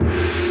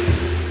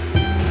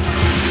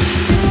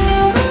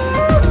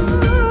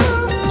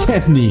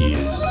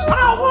Cantonese.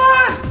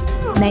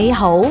 你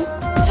好，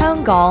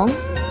香港、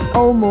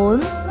澳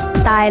門、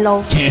大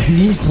陸。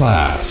 Cantonese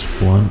Class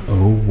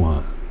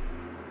 101.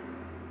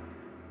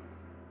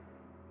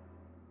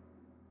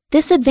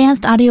 This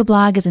advanced audio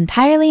blog is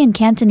entirely in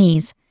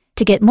Cantonese.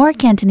 To get more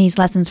Cantonese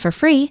lessons for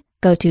free,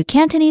 go to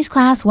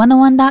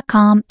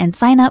CantoneseClass101.com and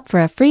sign up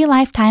for a free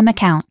lifetime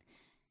account.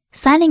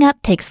 Signing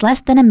up takes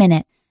less than a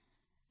minute.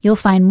 You'll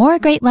find more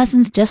great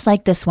lessons just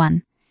like this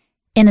one.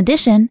 In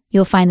addition,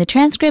 you'll find the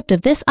transcript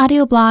of this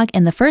audio blog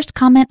in the first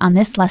comment on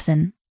this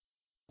lesson.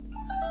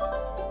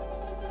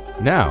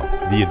 Now,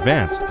 the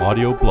advanced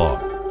audio blog.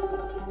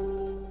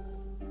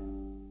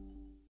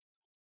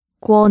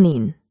 過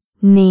年，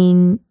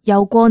年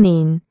又過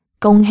年，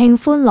共慶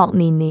歡樂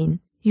年年。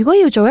如果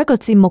要做一個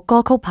節目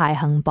歌曲排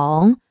行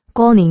榜，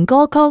過年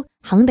歌曲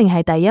肯定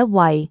係第一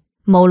位，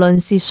無論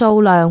是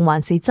數量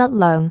還是質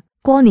量，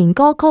過年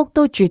歌曲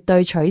都絕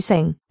對取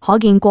勝，可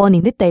見過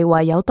年的地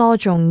位有多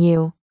重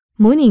要。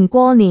每年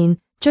過年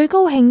最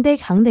高興的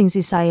肯定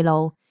是細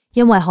路，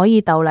因為可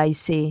以逗利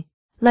是。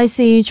利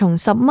是從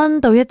10蚊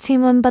到1000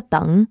蚊不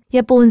等，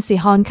一般是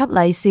看給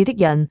利是的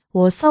人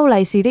和收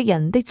利是的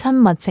人的親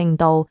密程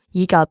度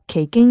以及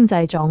其經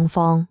濟狀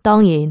況。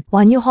當然，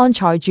還要看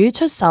財主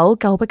出手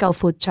夠不夠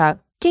闊綽。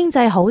經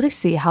濟好的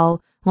時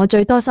候，我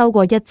最多收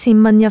過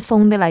1000蚊一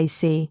封的利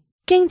是；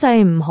經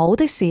濟唔好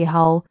的時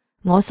候，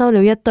我收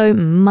了一堆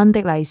5蚊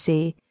的利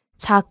是，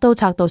拆都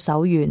拆到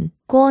手軟。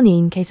過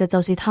年其實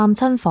就是探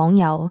親訪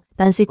友，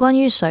但是關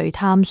於誰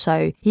探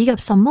誰以及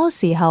什麼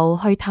時候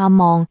去探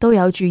望都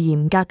有住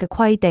嚴格嘅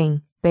規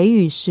定。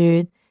比如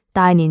說，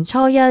大年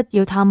初一要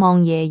探望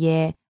爺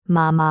爺、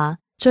嫲嫲、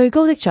最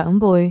高的長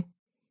輩；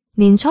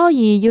年初二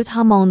要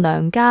探望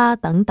娘家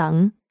等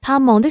等。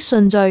探望的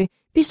順序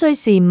必須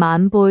是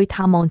晚輩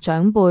探望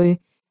長輩，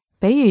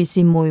比如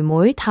是妹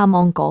妹探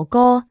望哥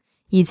哥，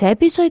而且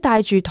必須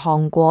帶住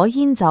糖果、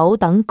煙酒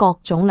等各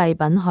種禮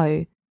品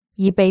去。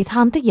而被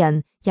探的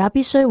人也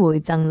必須回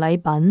贈禮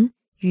品，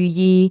寓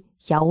意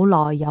有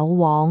來有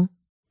往。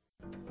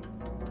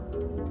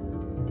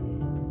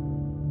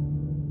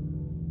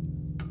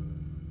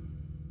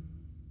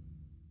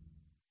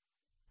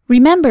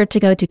Remember to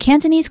go to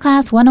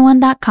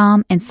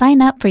CantoneseClass101.com and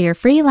sign up for your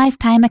free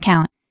lifetime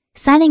account.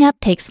 Signing up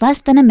takes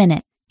less than a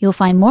minute. You'll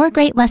find more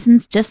great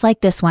lessons just like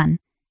this one.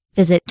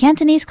 Visit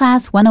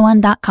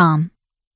CantoneseClass101.com.